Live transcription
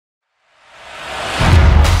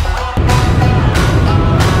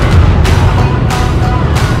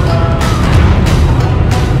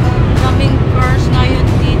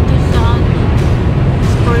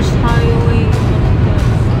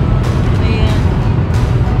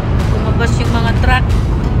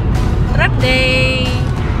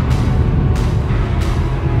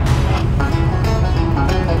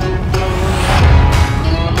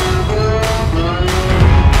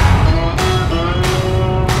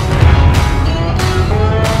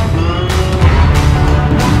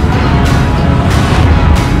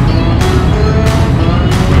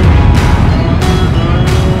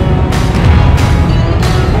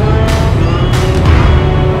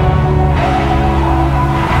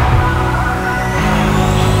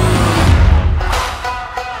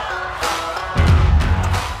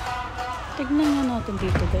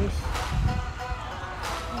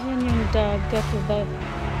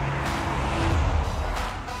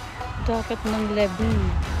dagat ng Laboe.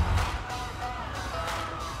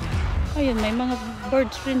 Ayun, may mga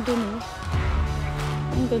birds rin dun. Oh.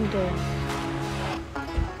 Ang ganda.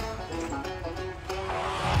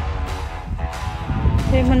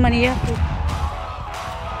 Lemon maniaki.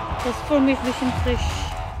 That's for me fish and fresh.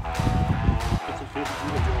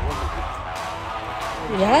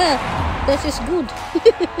 Yeah, that is good.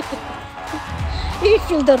 Ich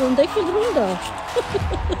will da runter, ich will runter.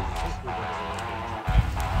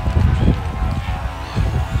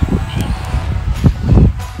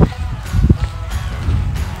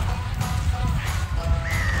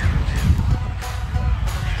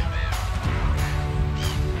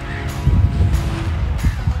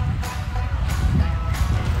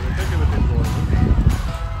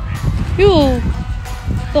 Jo,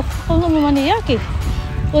 doch kommer maniaki.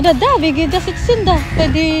 Och det där vi det sitter synda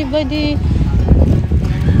by the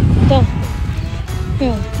da.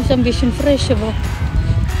 Ja, det är ambition fresh va.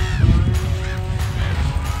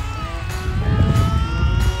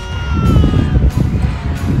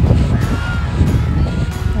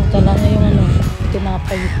 Tala na yung ano,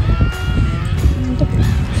 tinapay.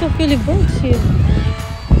 So really birds here.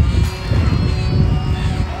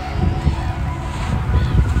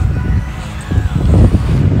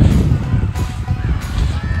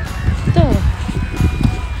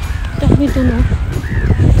 Ito no.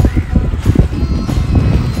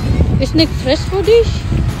 Is niet fresh voor dich?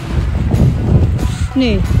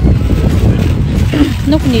 Nee.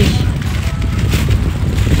 Nog niet.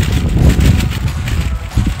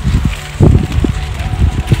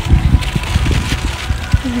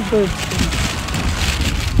 Birds.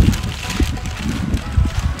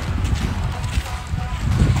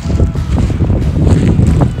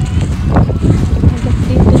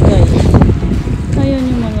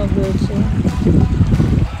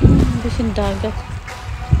 Dagat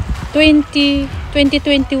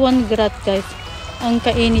 2021 grad guys ang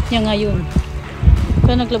kainit niya ngayon,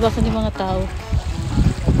 kaya naglabasan yung mga tao.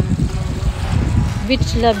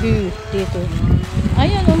 Beach Laboe dito.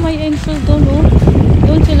 Ayan oh, may angel doon oh.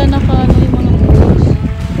 Doon sila nakaano yung mga birds,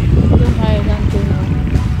 yung island doon oh.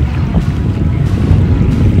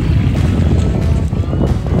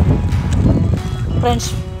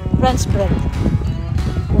 French bread.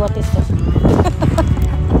 What is that?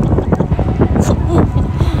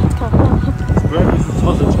 Bread is a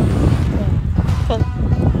sausage. Yeah.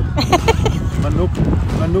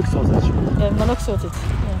 Manok sausage. Yeah, manok sausage.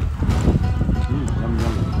 Yeah. Yum,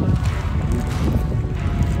 yum.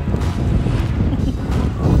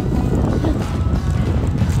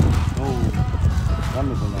 Oh,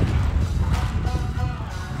 wonderful.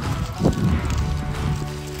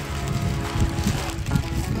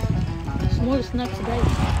 Small snacks, guys.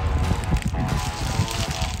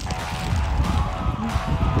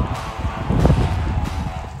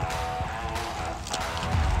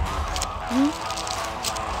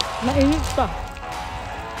 Mainit pa.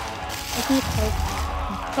 It's not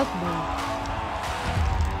hot ba?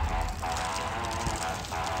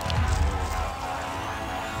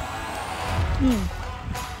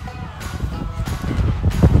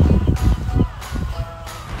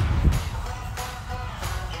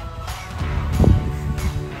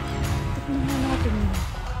 Tignan natin.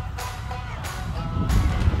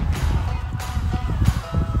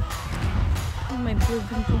 May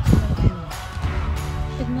building po sa natin.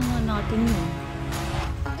 Tignan nga natin yun.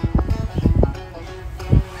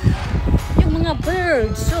 Yung mga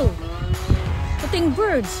birds. So, puting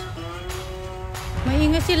birds.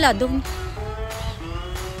 Maingay sila. Doon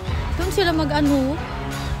sila mag-ano.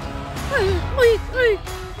 Ay.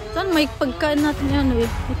 Saan may pagkain natin yan eh.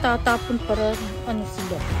 Itatapon para ano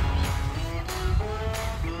sila.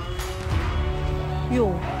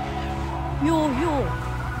 Yo.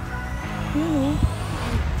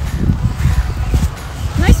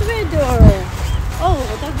 Nice weather. Oh,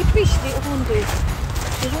 the fish they own this.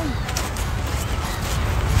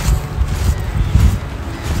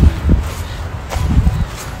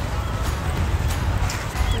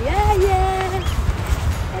 Yeah.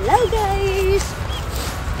 Hello guys.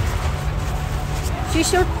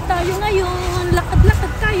 Short tayo ngayon.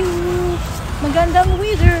 Lakad-lakad tayo. Magandang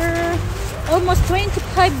weather. Almost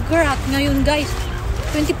 25 grad ngayon guys.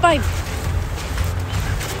 25.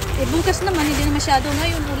 Eh bukas naman hindi na masyado,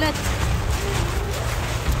 ngayon ulit.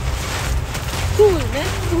 Cool,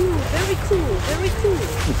 that's cool. Very cool.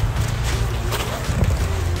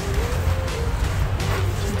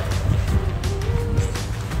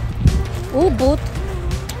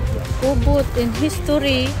 Ubot in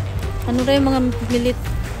history. Ano rin mga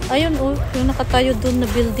ayun oh, yung nakatayo doon na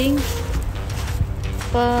building.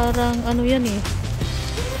 Parang ano yan eh.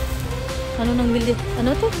 Ano nang ano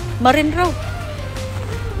to? Marine raw.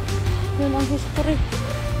 Yun ang history.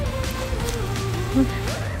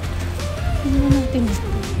 Ano natin ito?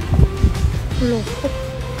 Loko.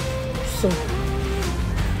 So.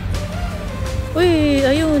 Uy,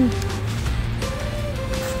 ayun.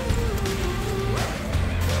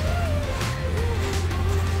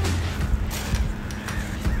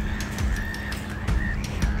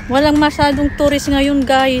 Walang masyadong tourist ngayon,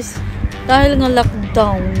 guys. Dahil nga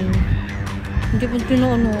lockdown. Hindi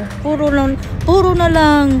mo ano. Puro na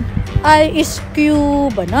lang ice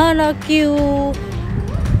cube, banana cube,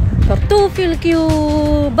 kartofel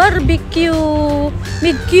cube, barbecue,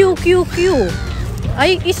 mid Q.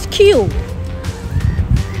 Ice cube.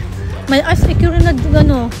 May ice cube na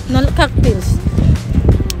na cocktails.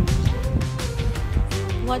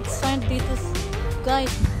 What sign dito,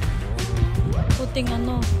 guys? Puting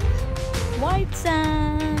white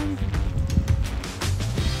sand.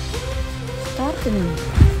 Starten.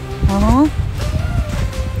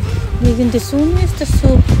 Wegen der Sonne ist das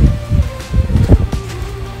so.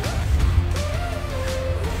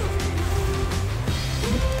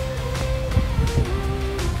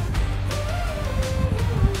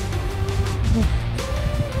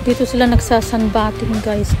 Dito sila nagsasunbathing,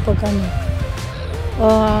 guys, pag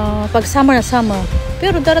pag summer na summer.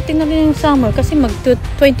 Pero darating na rin yung summer kasi mag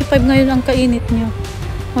 25 ngayon ang kainit niya.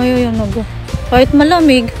 Ayun, kahit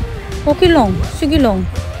malamig, okay lang, sige lang.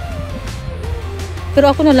 Pero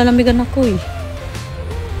ako nalalamigan ako eh.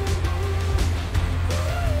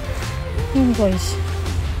 Yun, guys.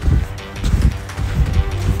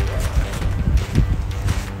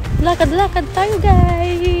 Lakad-lakad tayo,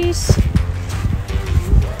 guys.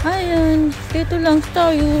 Ayan, dito lang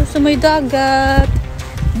tayo sa may dagat,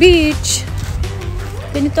 beach.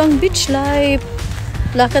 Ganito ang beach life.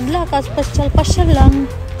 Lakad-lakad, pasyal-pasyal lang.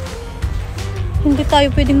 Hindi tayo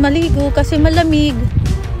pwedeng maligo kasi malamig.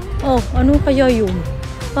 Oh, ano kaya yun?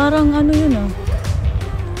 Parang yun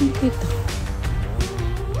Hindi kita.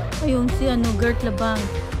 Ayun si Gert Labang.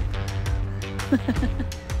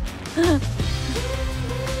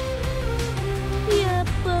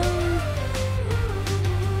 Yapa.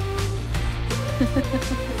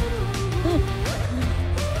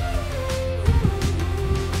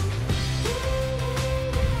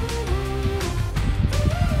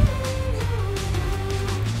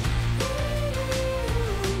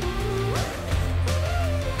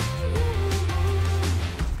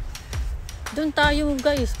 Doon tayo,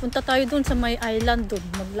 guys. Punta tayo doon sa may island doon.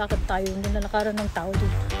 Maglakad tayo. Hindi na nakaroon ng tao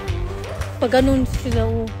doon. Pag ganun sila,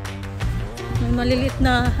 may maliliit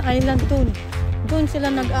na island doon. Doon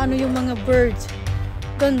sila nag-ano yung mga birds.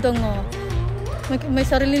 Ganda nga. May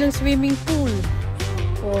sarili ng swimming pool.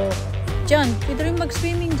 Dyan. Pwede rin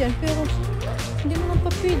mag-swimming dyan. Pero hindi naman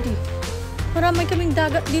pa pwede. Marami kaming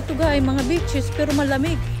dagat dito, guys. Mga beaches. Pero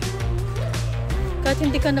malamig. Kahit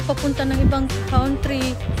hindi ka napapunta ng ibang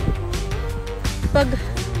country. Pag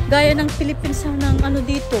gaya ng Philippines ng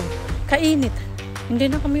dito, kainit.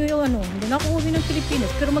 Hindi na kami hindi na ako uwi ng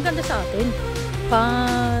Pilipinas. Pero maganda sa atin.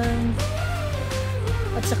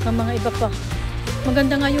 At saka mga iba pa.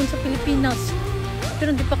 Maganda ngayon sa Pilipinas.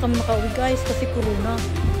 Pero hindi pa kami makauwi, guys, kasi corona.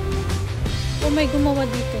 May gumawa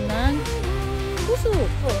dito ng puso.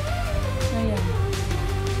 Ayan.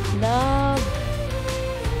 Love.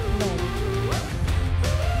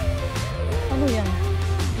 Ano yan?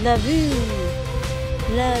 Laboe.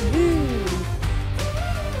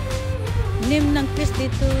 Name ng place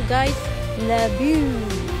dito, guys. Laboe.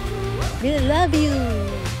 We love you.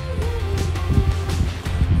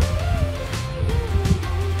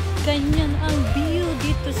 Ganyan ang view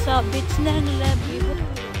dito sa beach ng Laboe.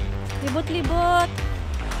 Libot-libot.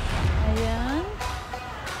 Ayan.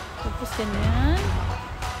 Tapos ganyan.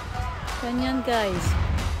 Ganyan, guys.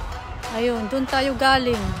 Ayun, doon tayo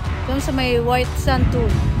galing. Doon sa may white sand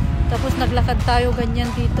doon. Tapos naglakad tayo ganyan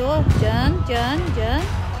dito. Diyan.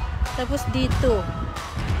 Tapos dito.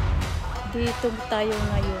 Dito tayo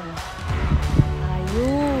ngayon.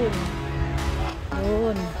 Ayun.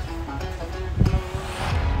 Doon.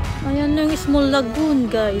 Ayan yung small lagoon,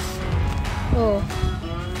 guys.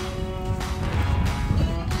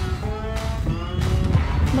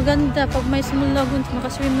 Maganda pag may small lagoon.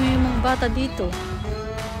 Makaswim mo yung mga bata dito.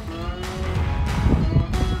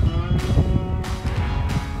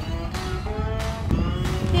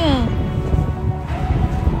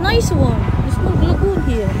 Nice one. There's no lagoon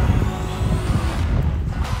here.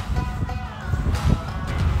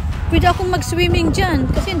 Pwede akong mag-swimming dyan.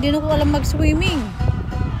 Kasi hindi na ko alam mag-swimming.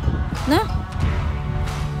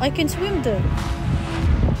 I can swim there.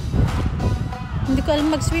 Hindi ko alam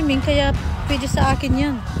mag-swimming. Kaya pwede sa akin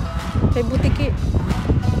yan. Kay butiki.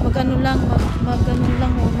 Mag-ano lang, mag-ano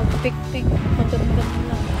lang, o mag-pick-pick, mag-ano lang.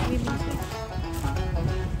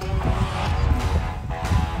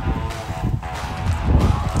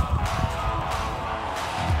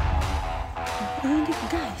 Hindi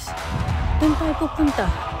guys, doon tayo pupunta.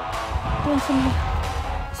 Doon sa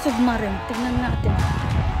submarine. Tignan natin.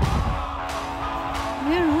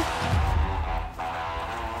 Ayan o.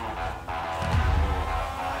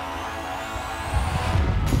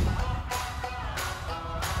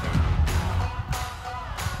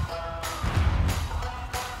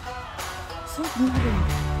 Submarine.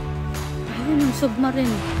 Ayun yung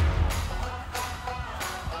submarine.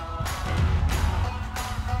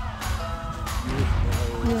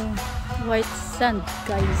 Yung white sand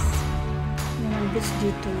guys. Yung ang beach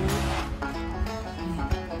dito.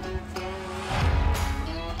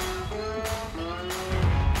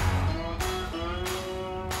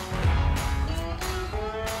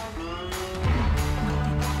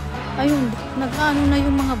 Ayun, nag-ano na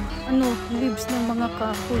yung mga leaves ng mga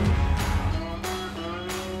kahoy.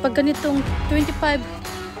 Pag ganitong 25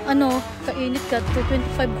 kainit ka to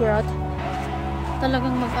 25 grad,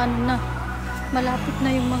 talagang mag-ano na, malapit na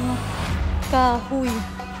yung mga kahoy.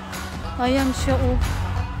 Ayan siya oh.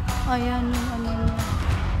 Ayan yung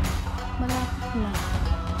malapit na.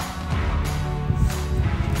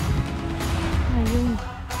 Ayun.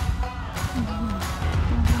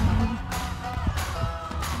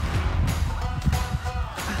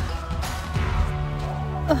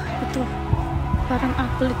 Ito. Parang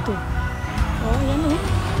apple ito. Oh, ayan oh.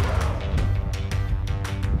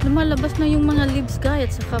 Lumalabas na yung mga leaves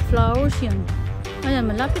guys, saka flowers yan. Ayan,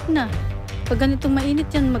 malapit na. Pag ganitong mainit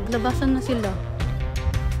yan, maglabasan na sila.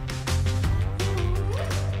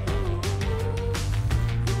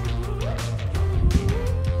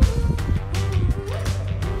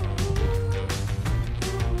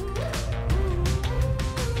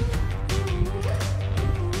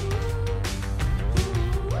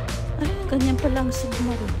 Ganyan pala ang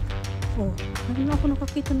submarine. Oh, ano na ako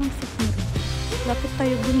nakakita ng submarine. Lapit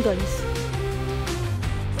tayo dun guys.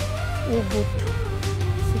 Ubot.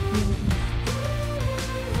 Submarine.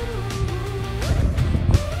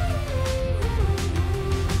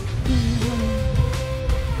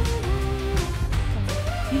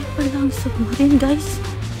 Ganyan pala ang submarine guys.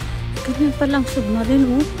 Ganyan pala ang submarine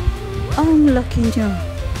oh. Ang laki niya.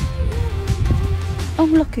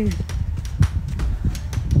 Ang laki.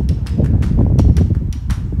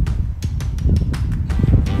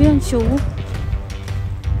 Yan siya oh.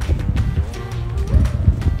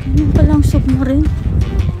 Ganyan palang submarine.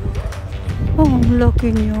 Oh, ang laki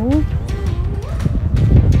niya oh.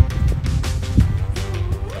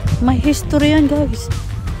 May history yan guys.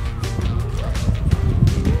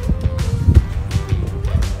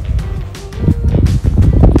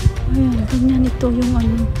 Ayan, ganyan ito yung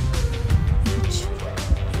ayan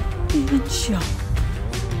siya.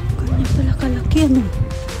 Ganyan pala kalaki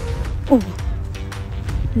oh.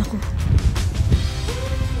 Naku.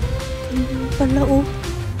 Ganyan pala oh.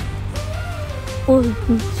 Oh,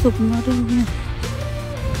 submarine niya.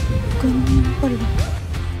 Ganyan pala.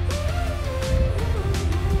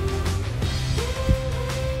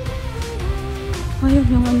 Ayun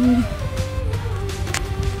yung niya.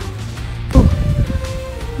 Oh.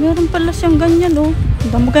 Meron pala siyang ganyan oh.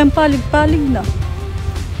 Damo kayang palig-palig na.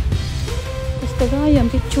 Basta gaya,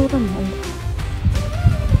 picture mo oh.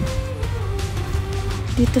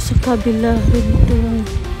 Dito sa kabila rin ito yung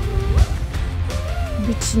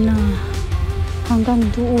beach na hanggang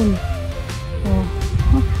doon. Oh.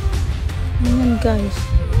 Ayan guys.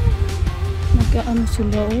 Nag-ano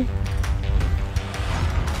sila oh.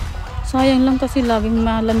 Sayang lang kasi laging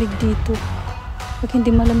malamig dito. Pag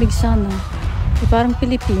hindi malamig sana, parang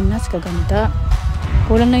Pilipinas, kaganda.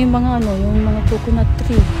 Kulang na yung mga yung mga coconut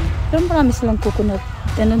tree. Pero marami silang coconut.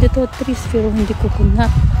 Dito trees pero hindi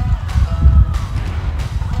coconut.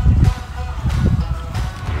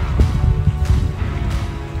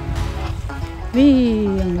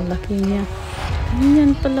 Ang laki niya.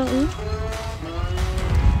 Ganyan pala oh.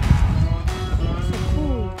 So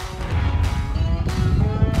cool.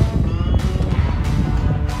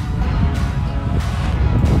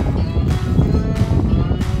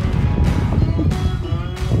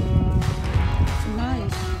 It's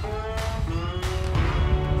nice.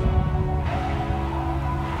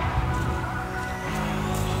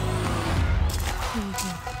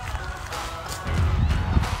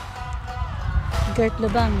 Gert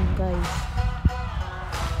Labang guys.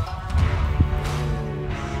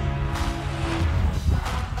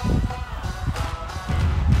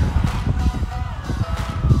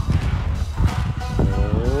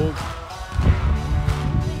 Oh.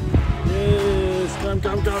 Yes,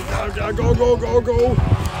 come. Go, go, go, go.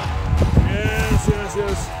 Yes, yes,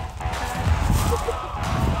 yes.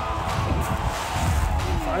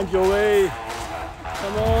 Find your way.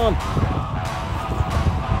 Come on.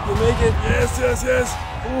 You make it. Yes, yes, yes.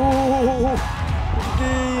 Ooh, good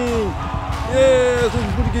king. Yes,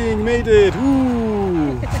 good king. Made it.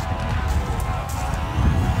 Ooh.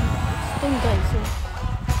 Ito guys,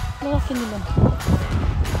 malaki nila.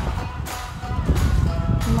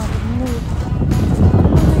 Marimut.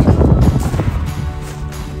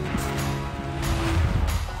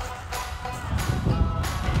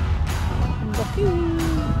 Ang laki.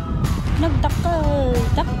 Nagdakal.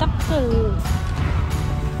 Dakdakal.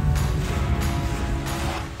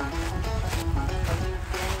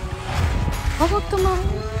 Huwag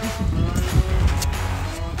tumahin.